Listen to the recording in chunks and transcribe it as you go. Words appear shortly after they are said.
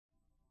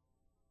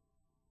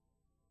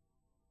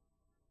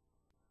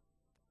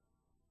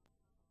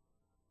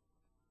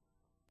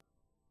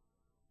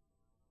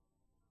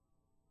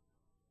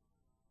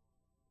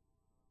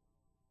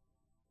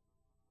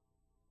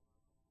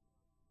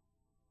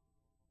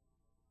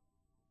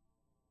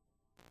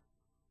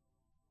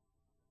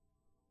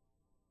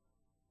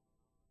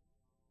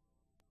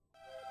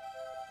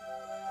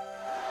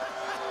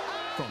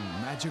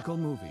magical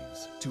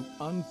movies to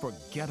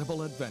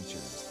unforgettable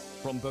adventures,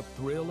 from the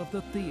thrill of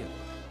the theater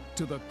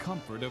to the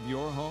comfort of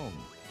your home,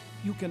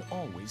 you can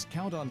always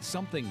count on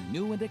something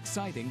new and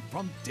exciting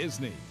from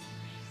Disney.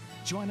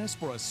 Join us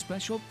for a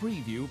special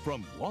preview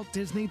from Walt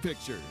Disney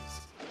Pictures.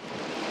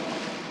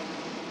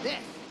 This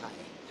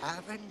I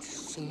haven't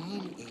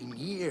seen in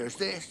years.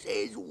 This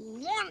is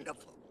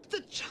wonderful.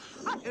 The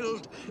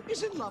child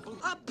is in love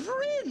with a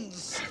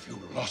prince. Have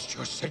you lost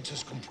your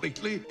senses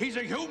completely? He's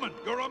a human.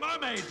 You're a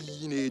mermaid.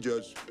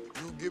 Teenagers,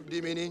 you give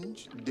them an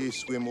inch, they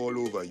swim all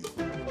over you.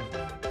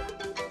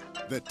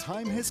 The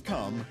time has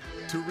come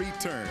to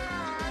return.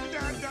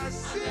 Under the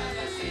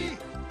sea,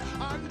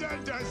 under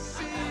the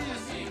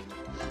sea.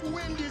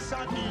 When the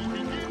sun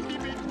begins to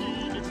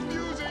begin, it's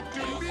music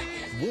to me.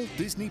 Walt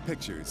Disney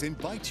Pictures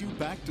invites you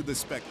back to the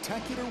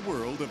spectacular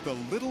world of the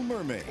Little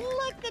Mermaid.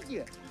 Look at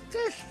you.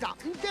 There's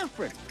something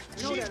different.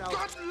 She's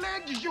got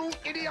legs, you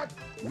idiot.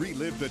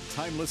 Relive the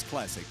timeless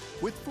classic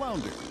with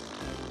Flounder,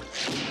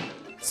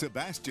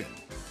 Sebastian,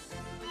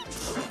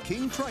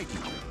 King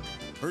Triton,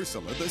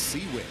 Ursula the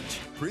Sea Witch,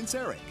 Prince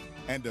Eric,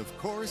 and of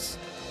course,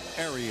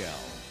 Ariel.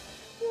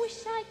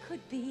 Wish I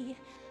could be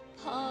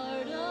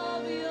part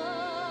of your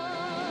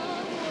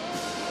world.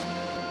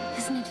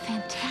 Isn't it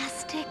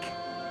fantastic?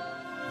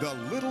 The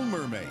Little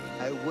Mermaid.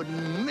 I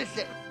wouldn't miss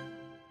it.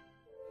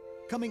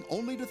 Coming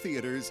only to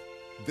theaters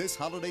this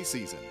holiday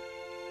season.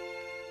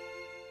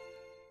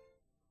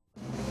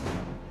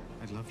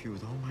 I love you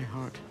with all my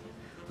heart,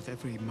 with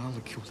every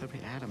molecule,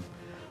 every atom.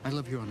 I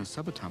love you on a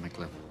subatomic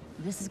level.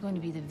 This is going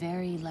to be the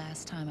very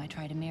last time I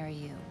try to marry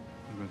you.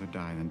 I'd rather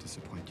die than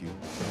disappoint you.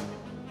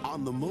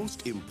 On the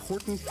most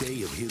important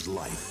day of his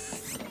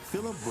life,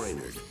 Philip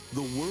Brainerd,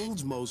 the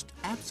world's most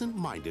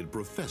absent-minded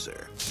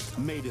professor,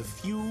 made a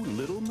few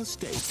little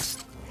mistakes.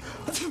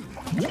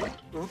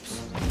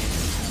 Oops.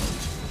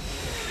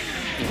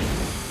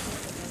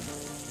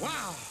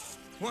 Wow,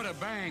 what a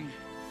bang.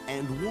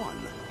 And one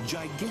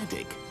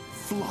gigantic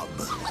flub.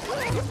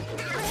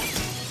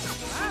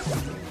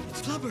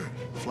 It's Flubber.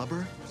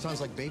 Flubber?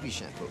 Sounds like baby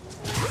shampoo.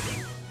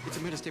 It's a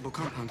metastable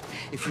compound.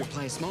 If you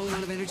apply a small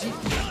amount of energy,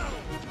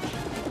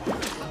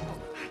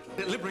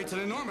 it liberates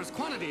an enormous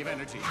quantity of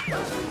energy.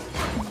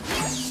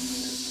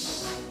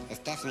 This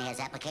definitely has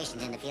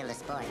applications in the field of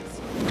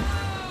sports.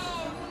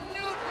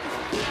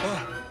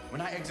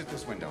 When I exit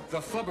this window, the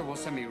Flubber will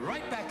send me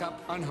right back up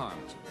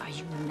unharmed. Are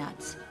you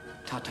nuts?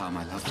 Ta-ta,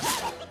 my love.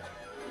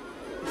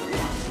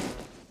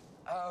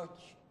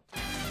 Ouch.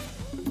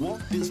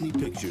 Walt Disney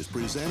Pictures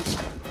presents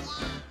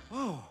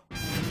a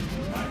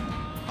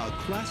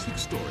classic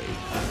story.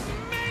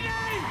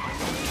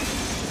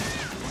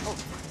 Oh,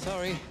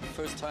 sorry.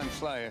 First-time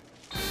flyer.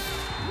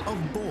 A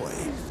boy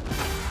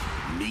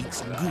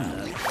meets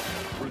goo.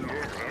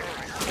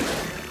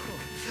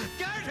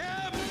 Get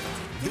him!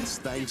 This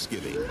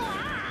Thanksgiving,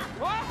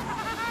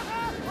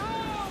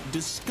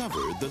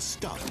 discover the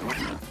stuff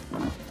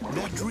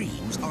that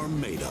dreams are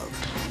made of.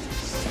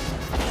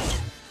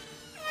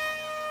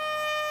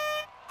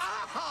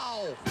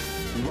 Ow!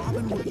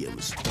 Robin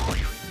Williams.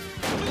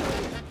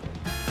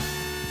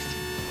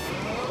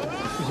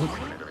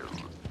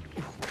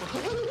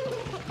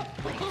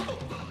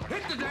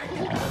 Hit the deck!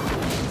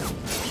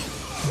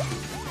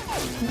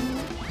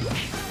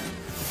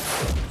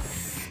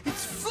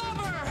 It's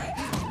Flubber!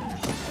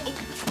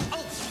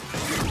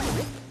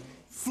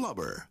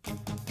 Flubber.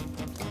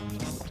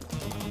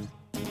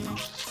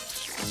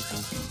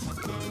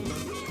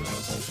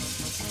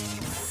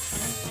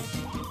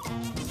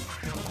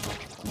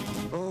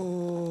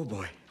 Oh,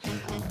 boy.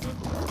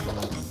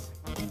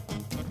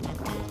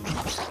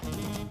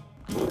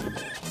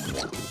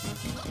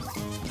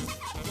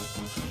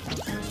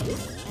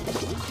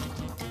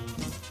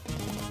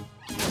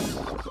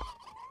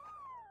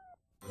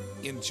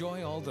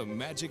 Enjoy all the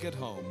magic at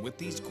home with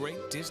these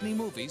great Disney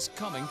movies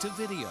coming to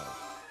video.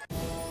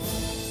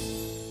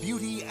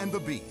 Beauty and the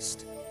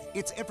Beast.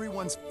 It's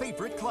everyone's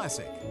favorite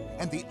classic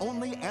and the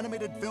only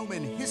animated film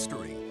in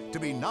history to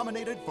be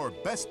nominated for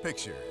Best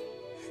Picture.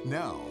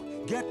 Now,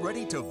 get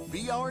ready to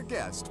be our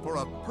guest for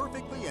a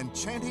perfectly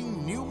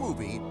enchanting new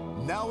movie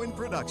now in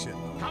production.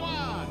 Come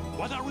on.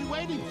 What are we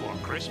waiting for?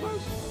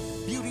 Christmas?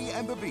 Beauty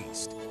and the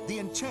Beast, The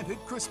Enchanted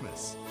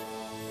Christmas.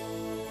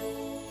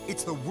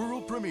 It's the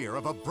world premiere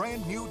of a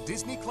brand new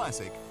Disney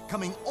classic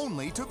coming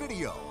only to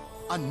video.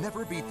 A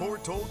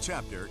never-before-told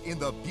chapter in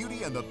the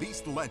Beauty and the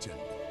Beast legend.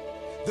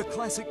 The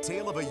classic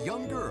tale of a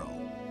young girl,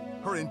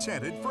 her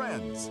enchanted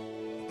friends,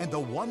 and the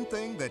one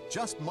thing that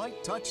just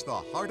might touch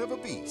the heart of a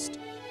beast,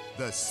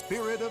 the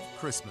spirit of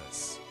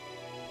Christmas.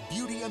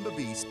 Beauty and the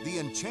Beast, The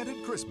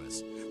Enchanted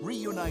Christmas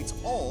reunites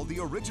all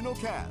the original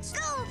cast.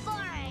 Go for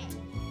it!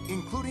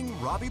 Including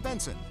Robbie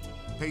Benson,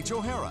 Paige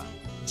O'Hara,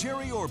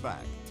 Jerry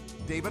Orbach,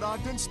 David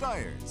Ogden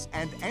Stiers,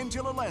 and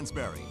Angela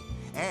Lansbury.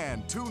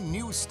 And two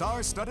new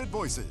star-studded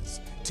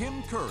voices,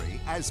 Tim Curry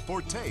as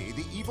Forte,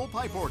 the evil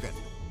pipe organ,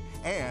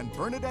 and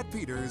Bernadette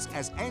Peters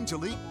as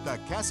Angelique, the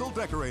castle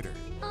decorator.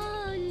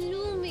 Oh,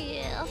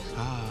 Lumiere.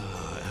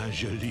 Ah,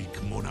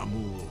 Angelique, mon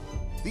amour.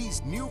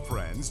 These new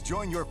friends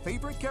join your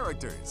favorite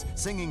characters,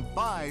 singing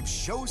 5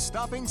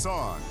 show-stopping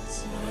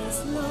songs.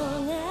 As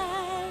long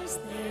as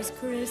there's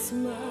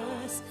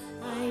Christmas,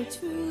 I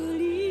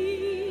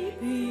truly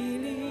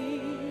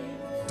believe.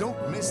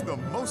 Don't miss the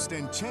most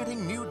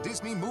enchanting new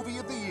Disney movie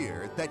of the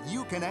year that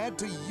you can add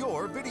to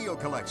your video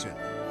collection.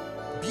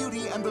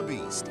 Beauty and the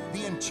Beast,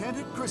 The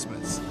Enchanted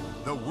Christmas.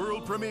 The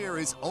world premiere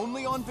is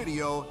only on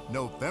video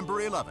November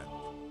 11th.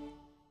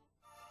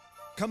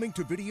 Coming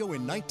to video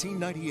in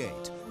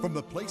 1998, from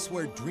the place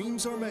where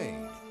dreams are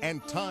made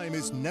and time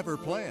is never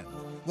planned.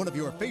 One of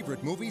your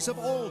favorite movies of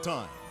all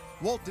time.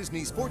 Walt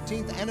Disney's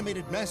 14th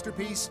animated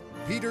masterpiece,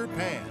 Peter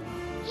Pan.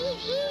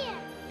 He's here.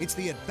 It's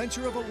the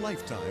adventure of a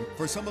lifetime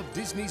for some of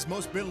Disney's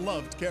most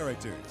beloved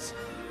characters.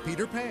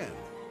 Peter Pan,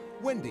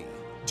 Wendy,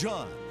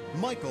 John,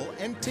 Michael,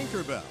 and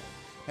Tinkerbell,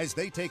 as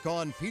they take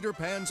on Peter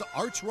Pan's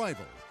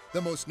arch-rival,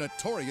 the most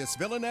notorious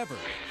villain ever,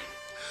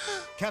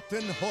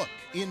 Captain Hook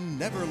in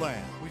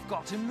Neverland. We've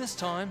got him this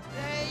time.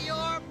 Say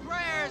your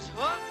prayers,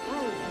 Hook.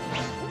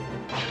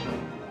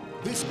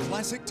 This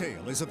classic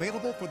tale is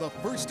available for the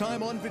first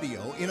time on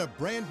video in a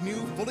brand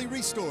new, fully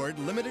restored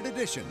limited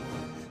edition.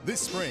 This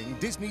spring,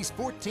 Disney's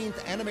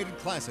 14th animated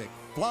classic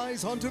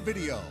flies onto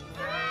video.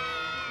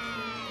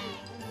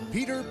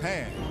 Peter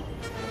Pan.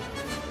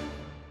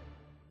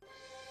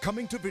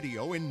 Coming to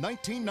video in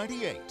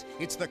 1998,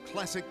 it's the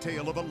classic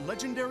tale of a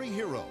legendary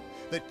hero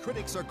that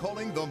critics are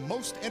calling the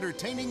most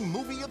entertaining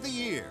movie of the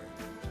year.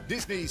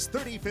 Disney's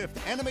 35th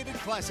animated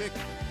classic,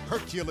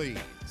 Hercules.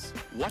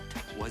 What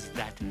was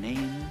that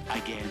name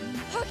again?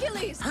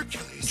 Hercules!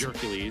 Hercules?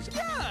 Hercules.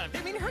 Yeah,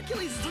 I mean,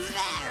 Hercules is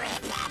very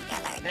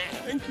popular.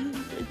 Thank you,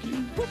 thank you.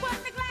 Who was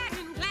the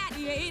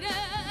gladiator?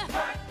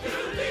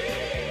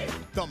 Hercules!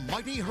 The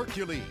mighty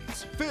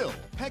Hercules. Phil,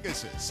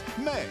 Pegasus,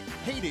 Meg,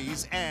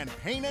 Hades, and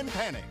Pain and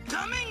Panic.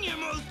 Coming, you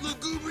most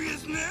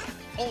lugubrious net.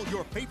 All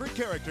your favorite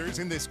characters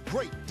in this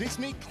great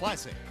Disney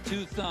classic.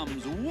 2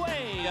 thumbs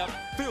way up.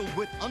 Filled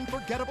with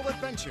unforgettable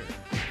adventure.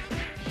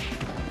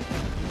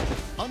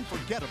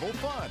 Unforgettable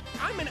fun.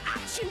 I'm an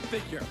action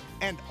figure.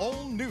 And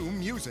all new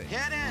music.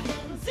 Get in.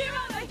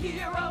 Zero the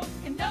hero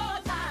in no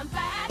time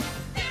flat.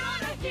 Zero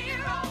the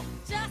hero,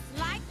 just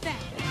like that.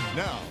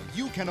 Now,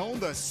 you can own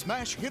the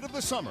smash hit of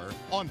the summer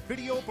on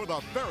video for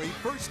the very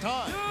first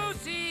time.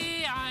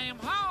 Lucy, I'm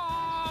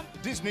home.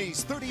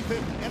 Disney's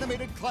 35th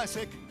animated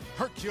classic,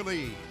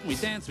 Hercules. We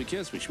dance, we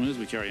kiss, we schmooze,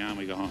 we carry on,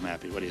 we go home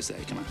happy. What do you say?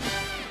 Come on.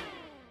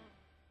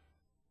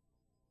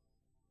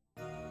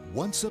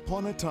 Once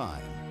upon a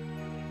time,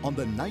 on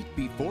the night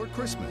before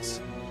Christmas,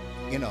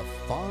 in a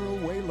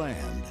faraway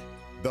land,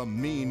 the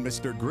mean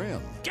Mr.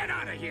 Grimm Get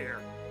out of here!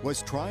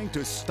 was trying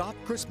to stop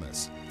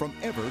Christmas from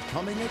ever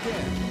coming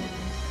again.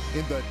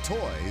 In the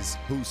Toys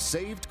Who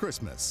Saved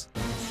Christmas.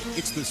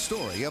 It's the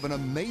story of an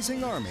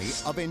amazing army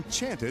of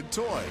enchanted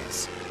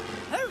toys.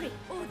 Hurry,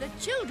 or the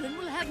children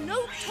will have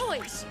no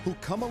toys. Who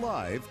come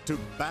alive to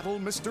battle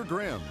Mr.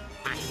 Grimm.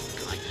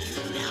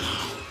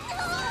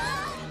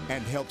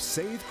 And help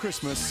save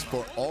Christmas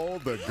for all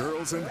the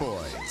girls and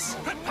boys.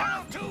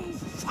 Prepare to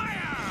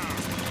fire!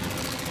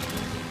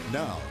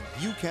 Now,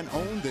 you can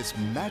own this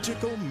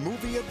magical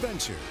movie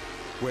adventure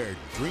where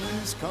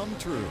dreams come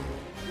true.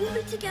 We'll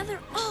be together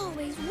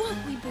always,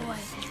 won't we,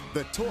 boys?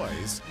 The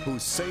Toys Who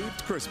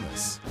Saved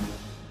Christmas.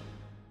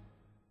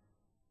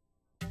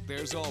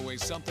 There's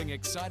always something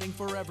exciting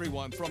for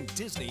everyone from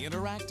Disney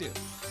Interactive.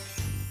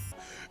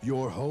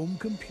 Your home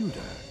computer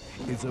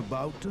is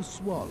about to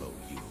swallow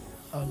you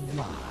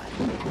alive.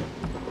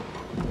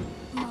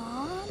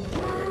 Mom?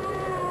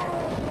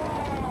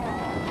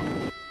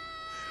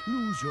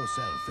 Lose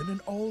yourself in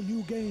an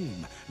all-new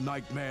game,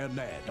 Nightmare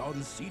Ned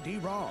on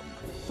CD-ROM.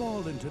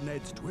 Fall into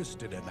Ned's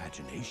twisted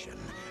imagination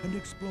and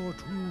explore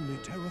truly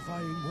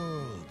terrifying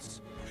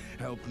worlds.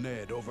 Help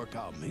Ned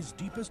overcome his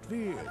deepest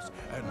fears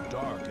and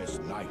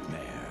darkest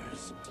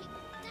nightmares.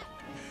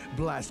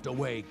 Blast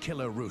away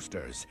killer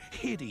roosters,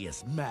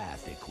 hideous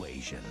math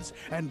equations,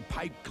 and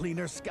pipe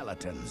cleaner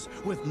skeletons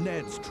with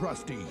Ned's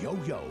trusty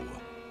yo-yo.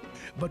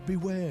 But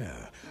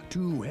beware,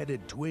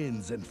 two-headed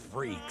twins and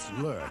freaks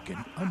lurk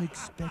in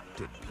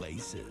unexpected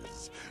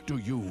places. Do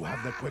you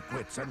have the quick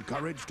wits and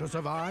courage to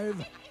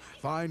survive?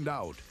 Find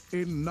out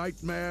in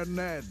Nightmare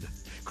Ned,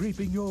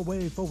 creeping your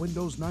way for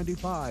Windows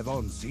 95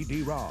 on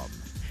CD-ROM.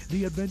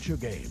 The adventure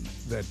game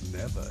that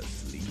never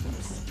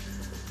sleeps.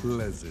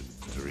 Pleasant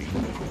dreams.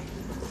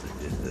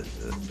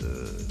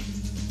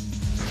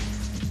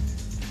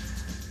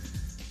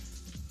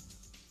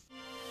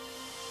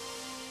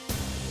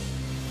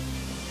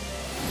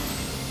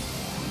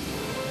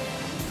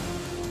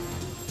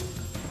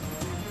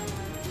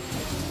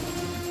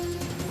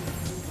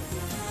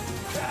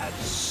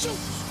 Shoot!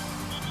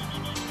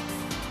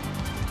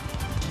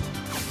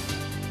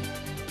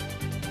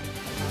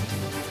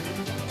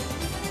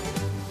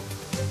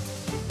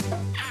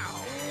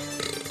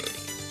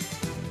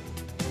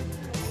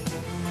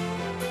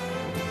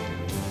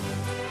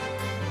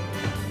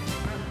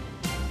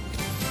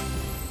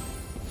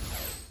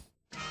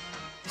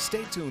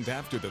 Stay tuned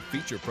after the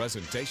feature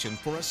presentation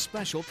for a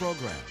special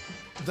program,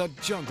 The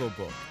Jungle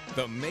Book,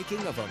 the making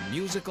of a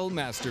musical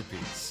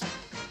masterpiece.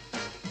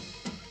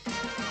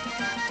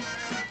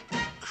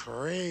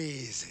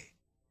 Crazy.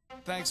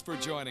 Thanks for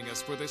joining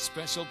us for this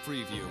special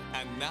preview.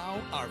 And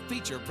now, our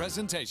feature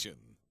presentation.